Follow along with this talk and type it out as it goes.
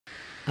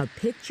A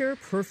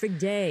picture-perfect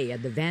day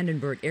at the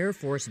Vandenberg Air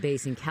Force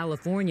Base in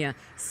California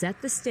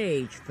set the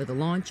stage for the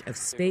launch of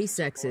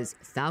SpaceX's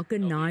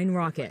Falcon 9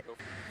 rocket.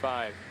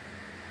 5,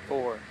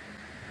 4,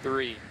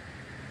 3,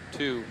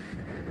 2,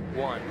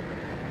 1.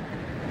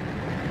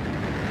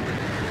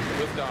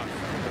 Liftoff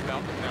of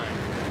Falcon 9.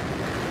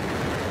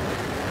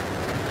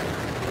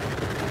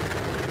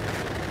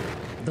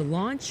 The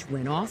launch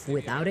went off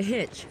without a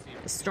hitch,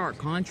 a stark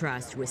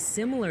contrast to a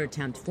similar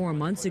attempt 4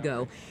 months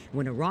ago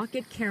when a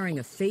rocket carrying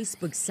a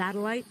Facebook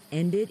satellite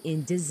ended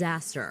in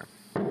disaster.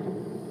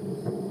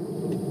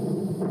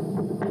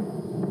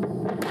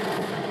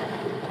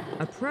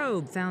 A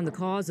probe found the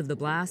cause of the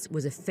blast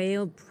was a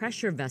failed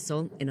pressure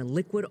vessel in a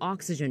liquid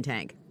oxygen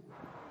tank.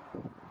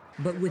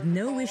 But with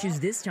no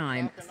issues this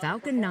time,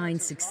 Falcon 9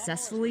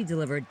 successfully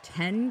delivered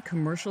 10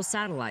 commercial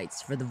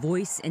satellites for the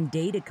voice and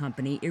data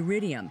company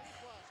Iridium.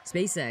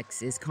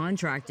 SpaceX is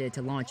contracted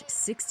to launch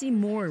 60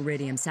 more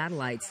Iridium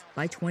satellites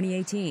by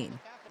 2018.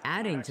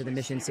 Adding to the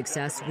mission's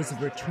success was the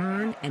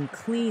return and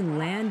clean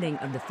landing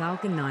of the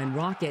Falcon 9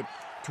 rocket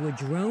to a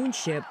drone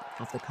ship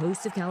off the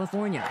coast of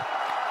California.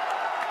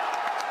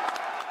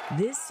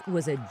 This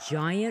was a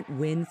giant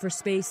win for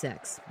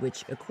SpaceX,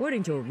 which,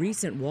 according to a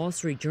recent Wall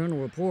Street Journal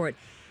report,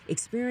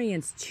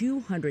 experienced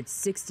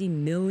 $260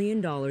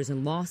 million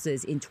in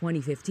losses in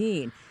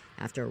 2015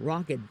 after a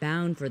rocket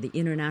bound for the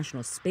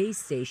International Space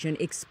Station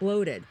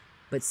exploded.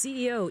 But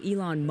CEO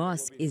Elon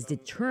Musk is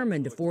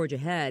determined to forge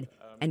ahead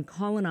and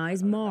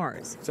colonize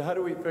Mars. So how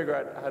do we figure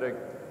out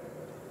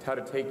how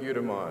to take you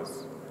to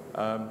Mars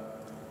and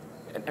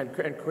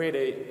create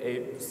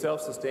a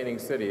self-sustaining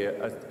city,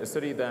 a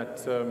city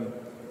that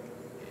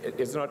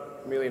is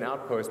not merely an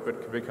outpost but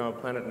could become a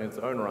planet in its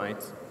own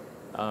right,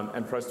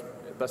 and for us,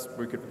 thus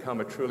we could become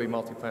a truly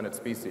multi-planet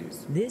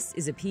species. This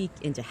is a peek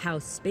into how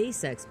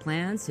SpaceX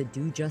plans to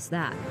do just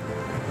that.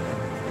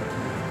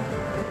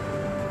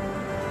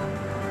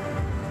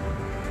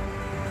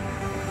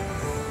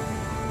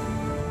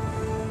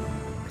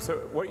 So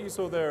what you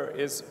saw there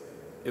is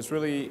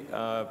really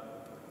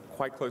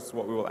quite close to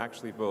what we will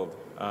actually build.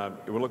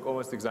 It will look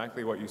almost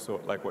exactly what you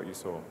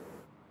saw.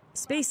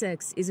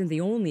 SpaceX isn't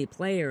the only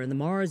player in the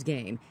Mars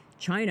game.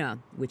 China,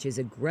 which is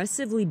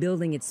aggressively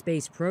building its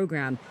space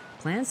program,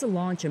 plans to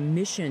launch a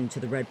mission to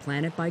the Red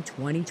Planet by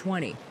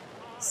 2020.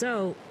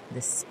 So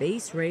the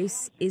space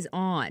race is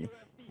on.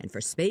 And for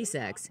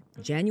SpaceX,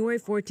 January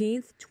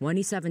 14th,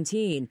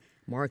 2017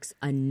 marks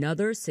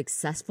another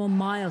successful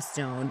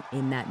milestone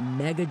in that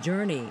mega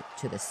journey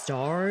to the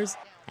stars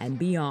and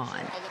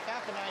beyond.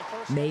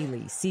 May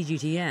Lee,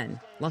 CGTN,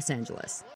 Los Angeles.